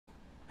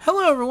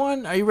Hello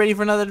everyone, are you ready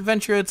for another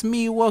adventure? It's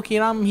me, Woki,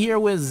 and I'm here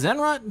with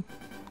Zenrot.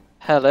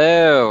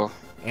 Hello.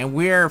 And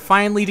we're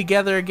finally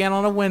together again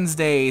on a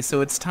Wednesday,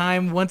 so it's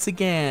time once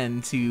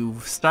again to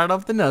start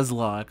off the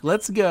Nuzlock.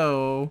 Let's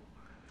go!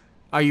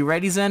 Are you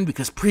ready, Zen?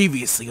 Because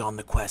previously on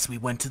the quest, we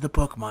went to the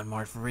Pokemon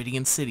Mart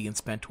Viridian City and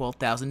spent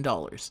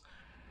 $12,000.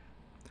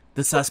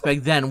 The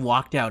suspect then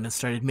walked out and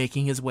started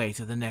making his way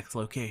to the next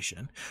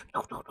location.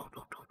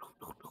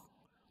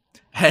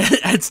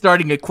 At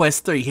starting at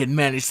quest 3, he had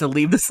managed to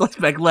leave. The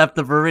suspect left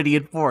the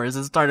Viridian Forest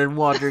and started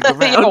wandering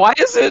around. Yeah, why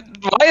is it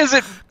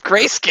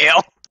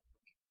grayscale?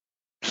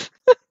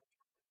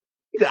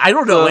 I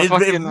don't know.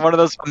 One of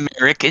those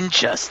American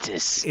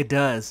Justice. It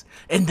does.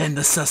 And then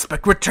the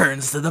suspect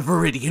returns to the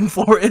Viridian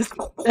Forest.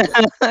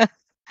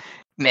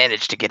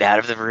 Managed to get out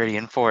of the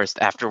Viridian Forest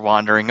after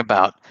wandering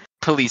about.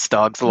 Police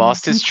dogs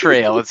lost his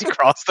trail as he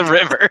crossed the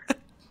river.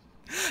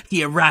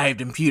 He arrived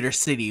in Pewter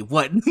City.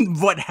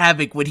 What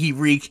havoc would he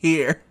wreak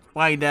here?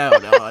 Find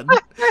out on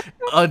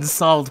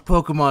Unsolved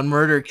Pokemon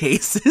Murder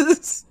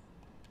Cases.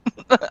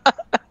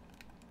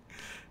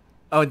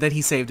 Oh, and then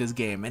he saved his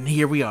game, and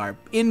here we are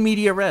in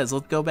media res.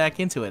 Let's go back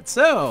into it.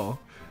 So,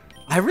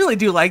 I really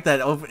do like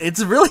that.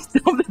 It's really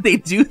dumb that they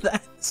do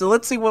that. So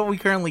let's see what we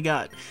currently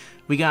got.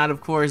 We got,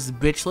 of course,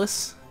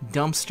 Bitchless,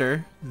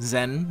 Dumpster,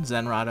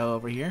 Zenrado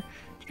over here,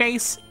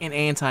 Chase, and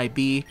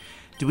Anti-B.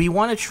 Do we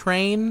want to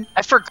train?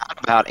 I forgot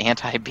about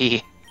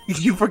Anti-B.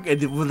 You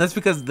forget? Well, that's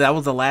because that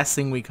was the last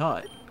thing we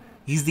caught.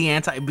 He's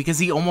the because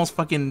he almost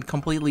fucking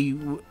completely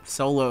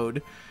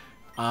soloed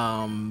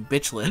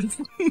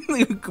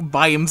Bitchless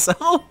by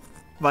himself,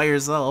 by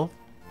yourself.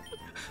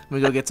 Let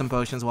me go get some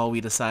potions while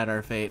we decide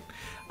our fate.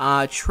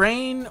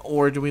 Train,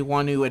 or do we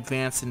want to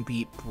advance and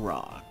beat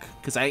Brock?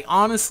 Because I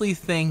honestly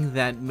think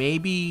that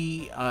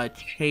maybe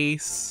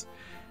Chase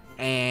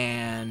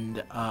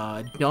and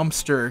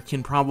Dumpster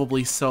can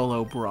probably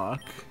solo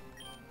Brock,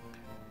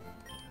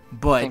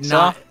 but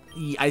not. So?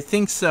 I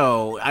think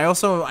so.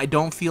 I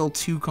don't feel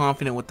too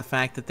confident with the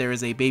fact that there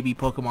is a baby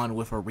Pokemon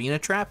with Arena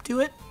Trap to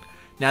it.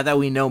 Now that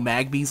we know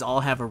Magbies all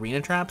have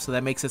Arena Trap, so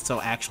that makes it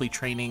so actually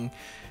training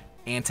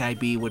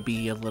Anti-B would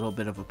be a little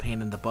bit of a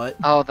pain in the butt.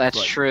 Oh,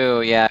 that's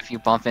true. Yeah, if you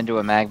bump into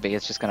a Magby,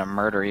 it's just gonna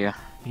murder you.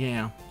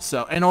 Yeah.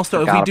 So, and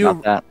also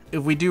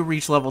if we do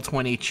reach level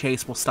 20,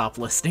 Chase will stop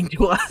listening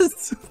to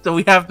us. So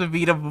we have to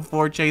beat him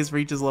before Chase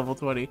reaches level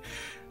 20.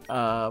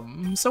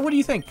 So what do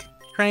you think?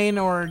 Train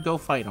or go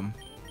fight him?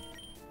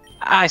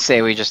 I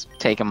say we just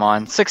take him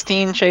on.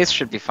 16 Chase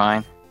should be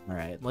fine.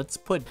 Alright, let's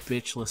put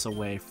Bitchless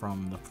away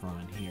from the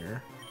front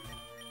here.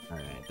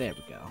 Alright, there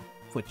we go.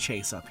 Put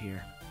Chase up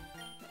here.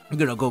 I'm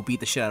gonna go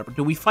beat the shit out of him.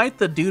 Do we fight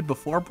the dude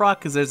before Brock?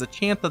 Because there's a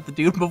chance that the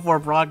dude before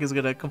Brock is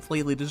gonna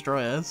completely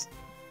destroy us.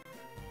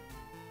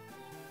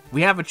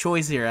 We have a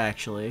choice here,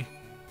 actually.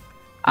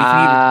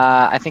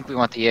 I think we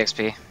want the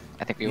EXP.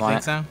 I think we want it.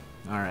 You think so?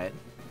 Alright.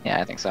 Yeah,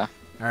 I think so.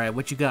 Alright,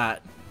 what you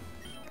got?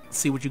 Let's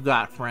see what you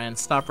got, friend.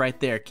 Stop right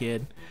there,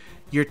 kid.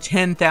 You're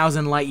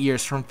 10,000 light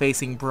years from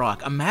facing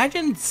Brock.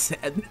 Imagine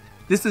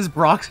this is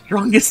Brock's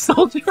strongest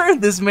soldier.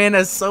 This man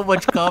has so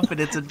much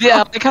confidence in Brock. Yeah,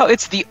 like how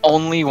it's the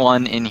only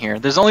one in here.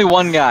 There's only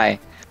one guy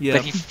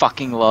that he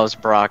fucking loves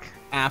Brock.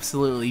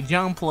 Absolutely.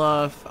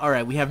 Jumpluff.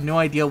 Alright, we have no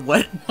idea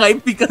what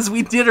type because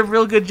we did a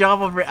real good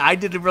job of I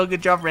did a real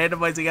good job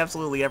randomizing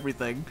absolutely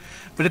everything.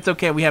 But it's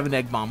okay, we have an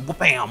egg bomb.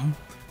 Bam!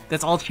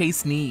 That's all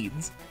Chase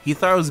needs. He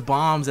throws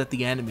bombs at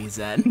the enemies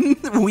then.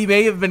 We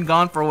may have been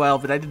gone for a while,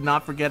 but I did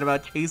not forget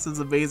about Chase's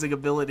amazing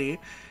ability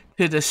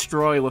to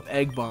destroy with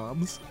egg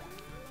bombs.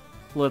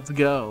 Let's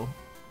go.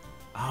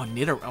 Oh,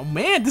 oh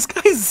man, this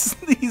guy's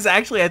he's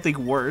actually I think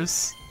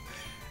worse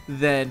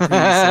than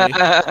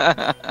previously.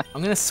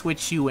 I'm gonna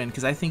switch you in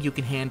because I think you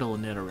can handle a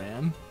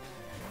Nidoran.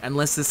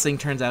 Unless this thing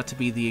turns out to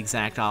be the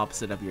exact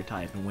opposite of your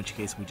type, in which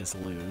case we just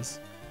lose.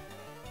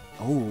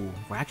 Oh,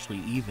 we're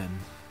actually even.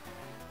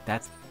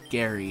 That's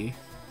scary.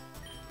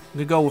 I'm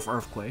gonna go with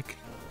Earthquake.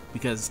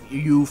 Because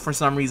you, for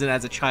some reason,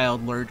 as a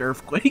child, learned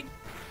Earthquake.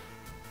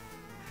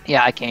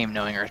 Yeah, I came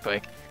knowing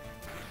Earthquake.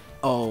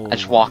 Oh. I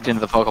just walked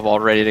into the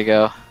Pokeball ready to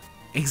go.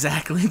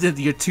 Exactly.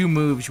 Your two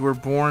moves. You were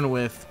born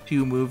with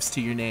two moves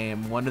to your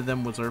name. One of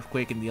them was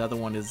Earthquake, and the other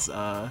one is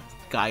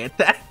Sky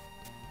Attack.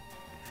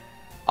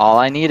 All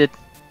I needed.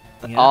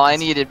 Yeah, all I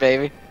needed,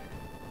 baby.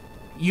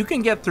 You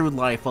can get through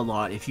life a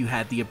lot if you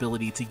had the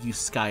ability to use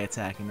Sky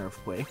Attack and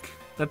Earthquake.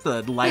 That's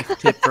a life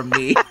tip from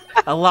me.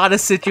 A lot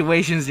of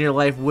situations in your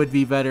life would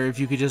be better if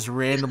you could just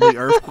randomly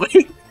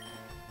Earthquake.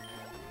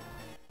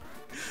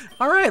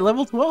 Alright,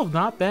 level 12,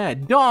 not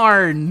bad.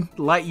 Darn!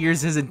 Light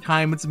years isn't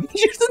time, it's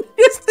meters and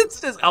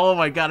distances! Oh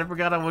my god, I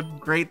forgot how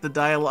great the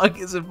dialogue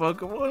is in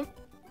Pokemon.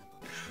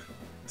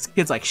 This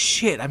kid's like,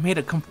 shit,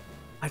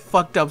 I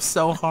fucked up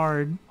so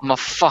hard. I'm a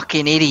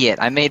fucking idiot.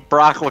 I made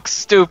Brock look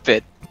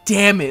stupid.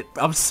 Damn it,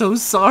 I'm so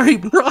sorry,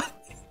 Brock.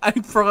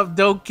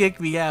 Don't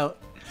kick me out.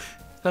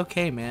 It's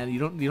okay, man. You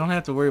don't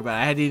have to worry about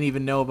it. I didn't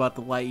even know about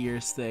the light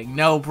years thing.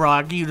 No,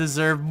 Brock, you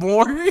deserve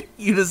more.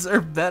 You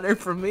deserve better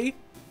from me.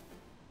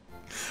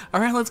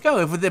 Alright, let's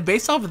go.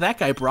 Based off of that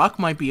guy, Brock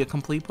might be a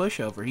complete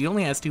pushover. He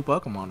only has 2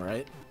 Pokemon,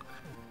 right?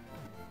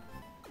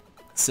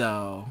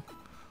 So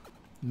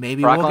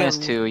maybe Brock we'll only get...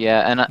 has 2,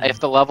 yeah, and if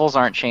the levels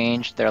aren't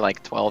changed, they're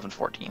like 12 and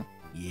 14.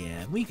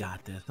 Yeah, we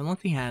got this.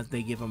 Unless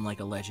they give him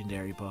like a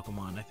legendary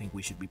Pokemon, I think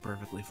we should be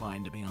perfectly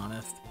fine, to be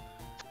honest.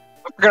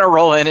 We're gonna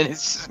roll in and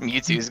it's just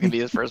Mewtwo is gonna be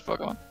his first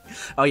Pokemon.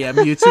 Oh yeah,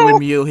 Mewtwo and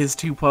Mew, his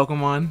 2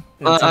 Pokemon.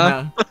 And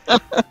somehow...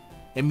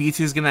 And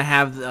Mewtwo's gonna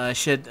have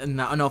shit.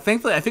 No,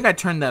 thankfully, I think I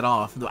turned that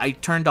off. I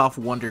turned off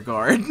Wonder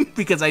Guard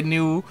because I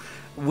knew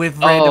with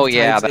random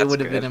types it would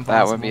have been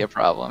impossible. That would be a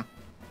problem.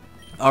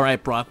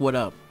 Alright, Brock, what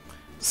up?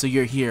 So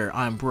you're here.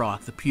 I'm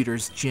Brock, the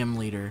Pewter's gym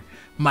leader.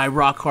 My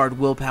rock hard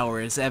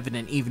willpower is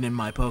evident even in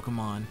my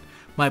Pokemon.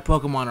 My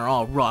Pokemon are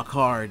all rock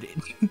hard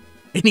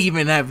and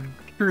even have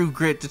true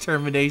grit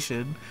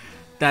determination.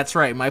 That's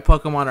right, my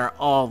Pokemon are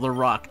all the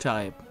rock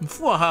type.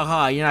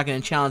 Fwahaha, you're not gonna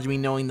challenge me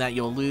knowing that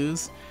you'll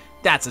lose?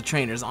 That's a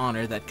trainer's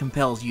honor that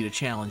compels you to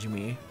challenge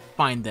me.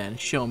 Fine then,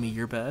 show me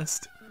your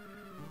best.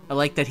 I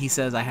like that he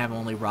says I have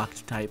only rock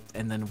type,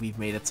 and then we've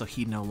made it so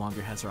he no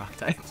longer has rock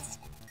types.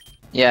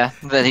 Yeah,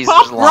 that he's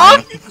just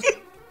lying.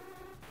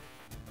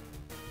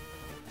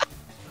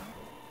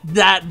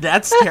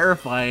 That's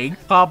terrifying.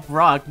 Pop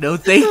Rock, no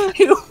thank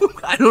you.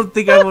 I don't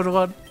think I would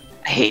want...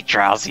 I hate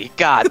Drowsy,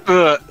 God.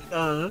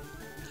 Shout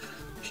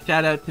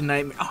out to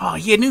Nightmare. Oh,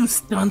 you knew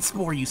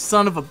Stun-Spore, you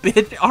son of a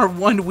bitch. Our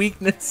one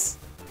weakness.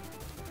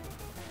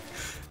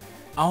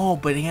 Oh,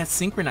 but he has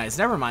Synchronized.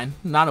 Never mind.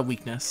 Not a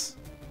weakness.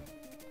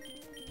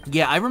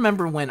 Yeah, I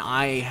remember when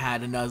I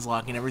had a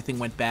Nuzlocke and everything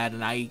went bad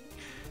and I...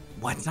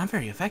 What? It's not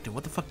very effective.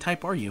 What the fuck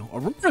type are you?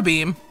 Aurora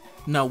Beam?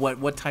 No,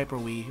 what type are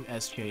we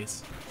as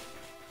Chase?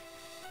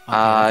 Okay,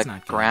 that's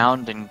not good.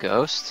 Ground and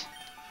Ghost?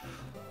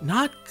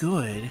 Not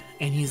good.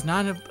 And he's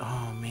not a...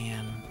 Oh,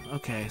 man.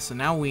 Okay, so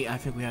now I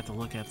think we have to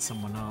look at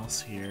someone else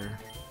here.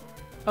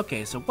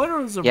 Okay, so what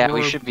is Aurora... Yeah,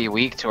 we should be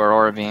weak to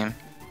Aurora Beam.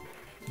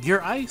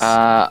 You're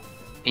Ice?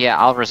 Yeah,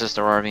 I'll resist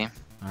Aurora Beam.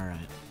 Alright.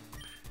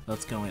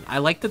 Let's go in. I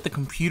like that the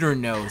computer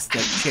knows that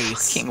Chase... I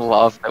fucking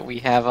love that we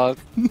have a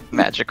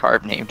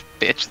Magikarp named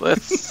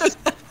Bitchless.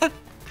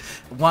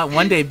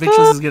 One day,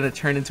 Bitchless is gonna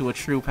turn into a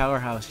true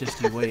powerhouse,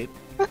 just you wait.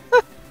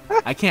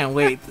 I can't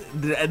wait.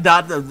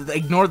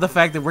 Ignore the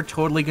fact that we're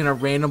totally gonna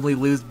randomly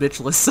lose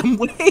Bitchless some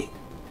way.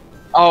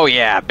 Oh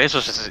yeah,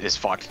 Bitchless is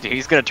fucked, dude.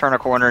 He's gonna turn a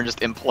corner and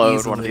just implode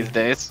Easily. one of these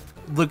days.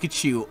 Look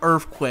at you.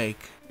 Earthquake.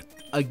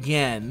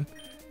 Again.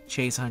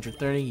 Chase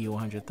 130, you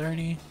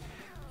 130.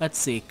 Let's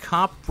see.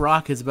 Cop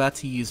Brock is about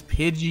to use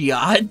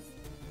Pidgeot.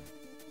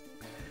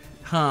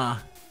 Huh.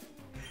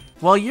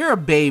 Well, you're a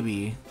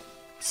baby,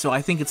 so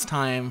I think it's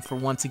time for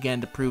once again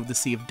to prove to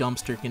see if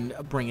Dumpster can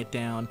bring it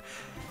down.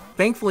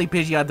 Thankfully,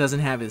 Pidgeot doesn't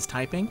have his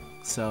typing,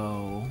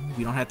 so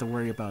we don't have to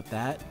worry about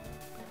that.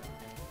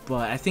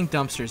 But I think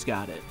Dumpster's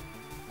got it.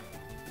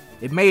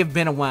 It may have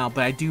been a while,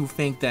 but I do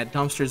think that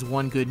Dumpster's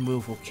one good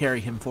move will carry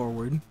him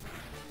forward.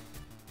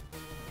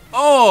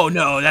 Oh,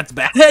 no, that's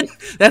bad.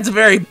 That's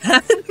very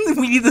bad.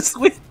 We need to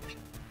switch.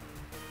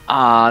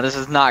 This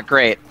is not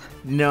great.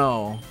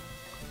 No.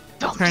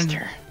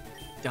 Dumpster.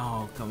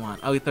 Oh, come on.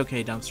 Oh, it's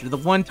okay, Dumpster. The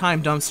one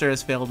time Dumpster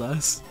has failed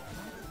us.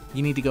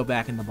 You need to go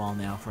back in the ball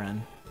now,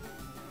 friend.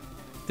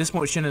 This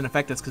one shouldn't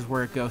affect us because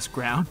we're at Ghost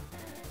Ground.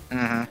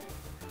 Mm-hmm.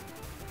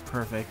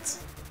 Perfect.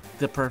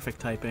 The perfect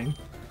typing.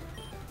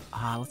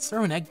 Let's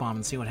throw an Egg Bomb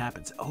and see what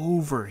happens.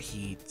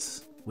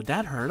 Overheat. Would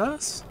that hurt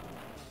us?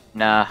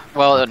 Nah.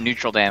 Well,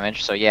 neutral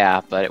damage, so yeah,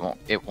 but it won't.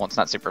 It's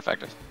not super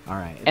effective. All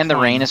right. And the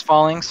rain is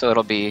falling, so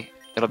it'll be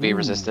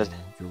resisted.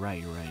 You're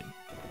right. You're right.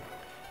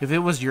 If it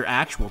was your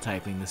actual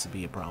typing, this would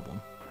be a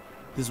problem.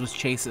 This was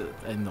Chase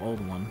in the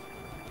old one.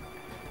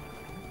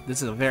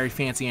 This is a very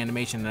fancy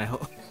animation, and I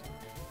hope.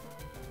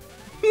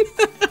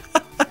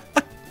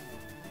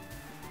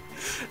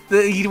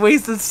 He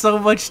wasted so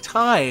much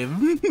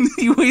time.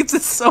 He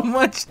wasted so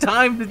much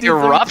time to do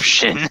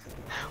Eruption.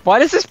 Why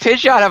does this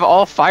Pidgeot have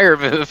all fire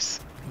moves?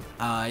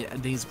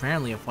 He's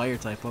apparently a fire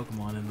type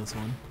Pokemon in this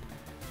one.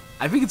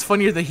 I think it's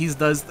funnier that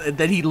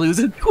he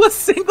loses to a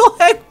single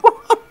Egg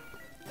Bomb.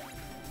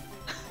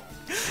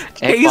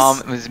 Egg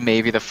Bomb is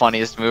maybe the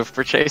funniest move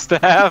for Chase to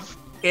have.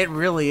 It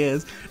really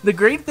is. The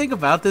great thing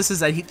about this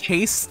is that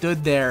Chase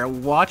stood there,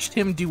 watched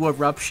him do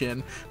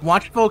Eruption,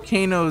 watched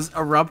volcanoes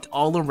erupt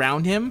all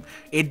around him.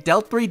 It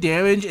dealt 3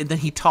 damage, and then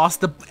he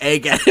tossed the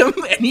egg at him,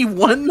 and he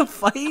won the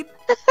fight.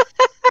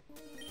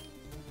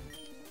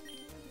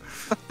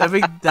 I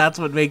think that's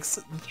what makes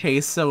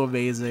Chase so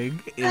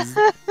amazing, is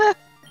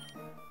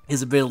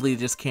his ability to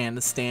just kind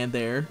of stand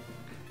there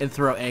and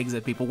throw eggs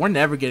at people. We're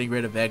never getting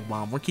rid of Egg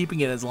Bomb. We're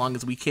keeping it as long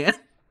as we can.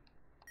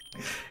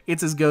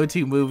 It's his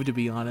go-to move, to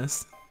be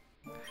honest.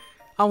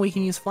 Oh, we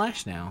can use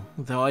Flash now.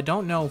 Though I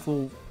don't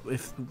know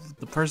if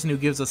the person who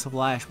gives us a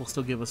Flash will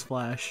still give us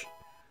Flash.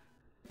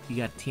 You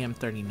got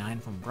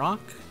TM39 from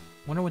Brock?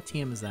 Wonder what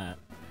TM is that?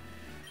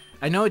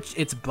 I know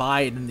it's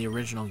Bide in the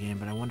original game,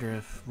 but I wonder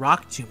if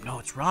Rock Tomb. No,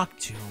 it's Rock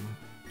Tomb.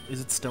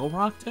 Is it still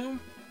Rock Tomb?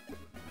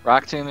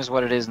 Rock Tomb is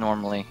what it is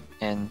normally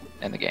in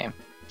the game.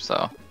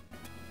 So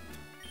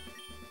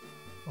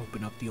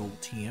open up the old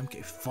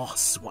TMK.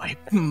 False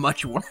swipe.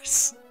 Much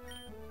worse.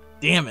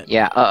 Damn it.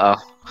 Yeah.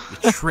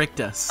 You tricked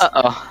us.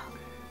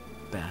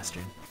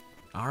 bastard.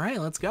 Alright,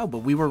 let's go. But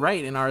we were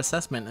right in our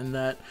assessment in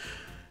that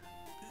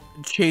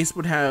Chase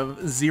would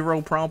have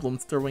zero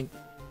problems throwing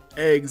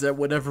eggs at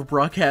whatever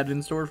Brock had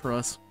in store for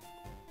us.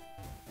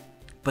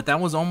 But that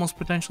was almost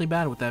potentially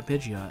bad with that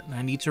Pidgeot. And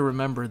I need to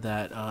remember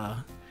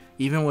that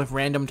even with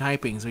random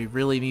typings, we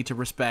really need to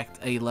respect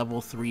a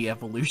level 3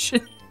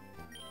 evolution.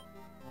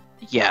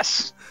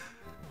 Yes.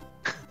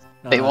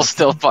 They will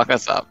still fuck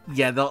us up.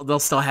 Yeah, they'll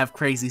still have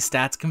crazy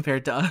stats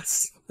compared to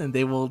us, and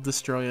they will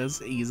destroy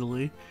us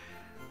easily.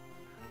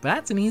 But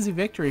that's an easy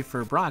victory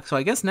for Brock. So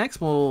I guess next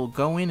we'll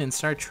go in and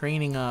start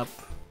training up.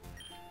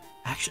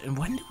 Actually, and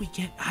when do we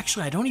get...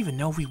 Actually, I don't even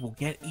know if we will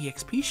get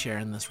EXP share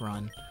in this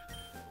run.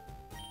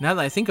 Now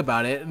that I think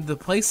about it, the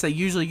place that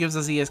usually gives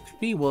us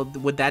EXP, well,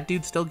 would that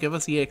dude still give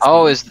us EXP?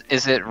 Oh, is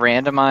it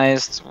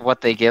randomized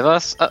what they give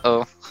us?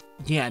 Uh-oh.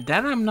 Yeah,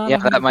 that I'm not... Yeah,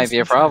 that might be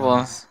a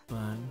problem. Sure,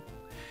 but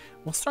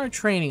we'll start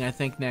training, I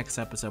think, next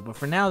episode. But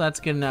for now,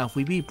 that's good enough.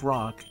 We beat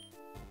Brock.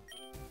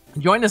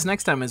 Join us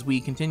next time as we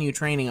continue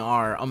training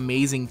our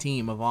amazing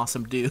team of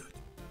awesome dudes.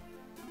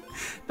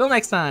 Till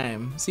next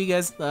time. See you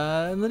guys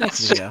in the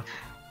next video.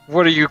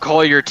 What do you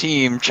call your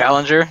team,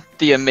 Challenger?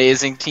 The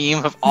amazing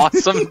team of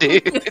awesome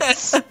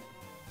dudes.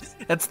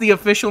 That's the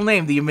official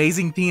name, the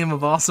amazing team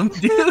of awesome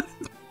dudes.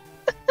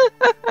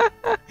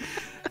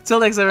 Till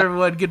next time,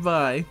 everyone.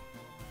 Goodbye.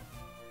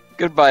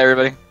 Goodbye,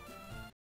 everybody.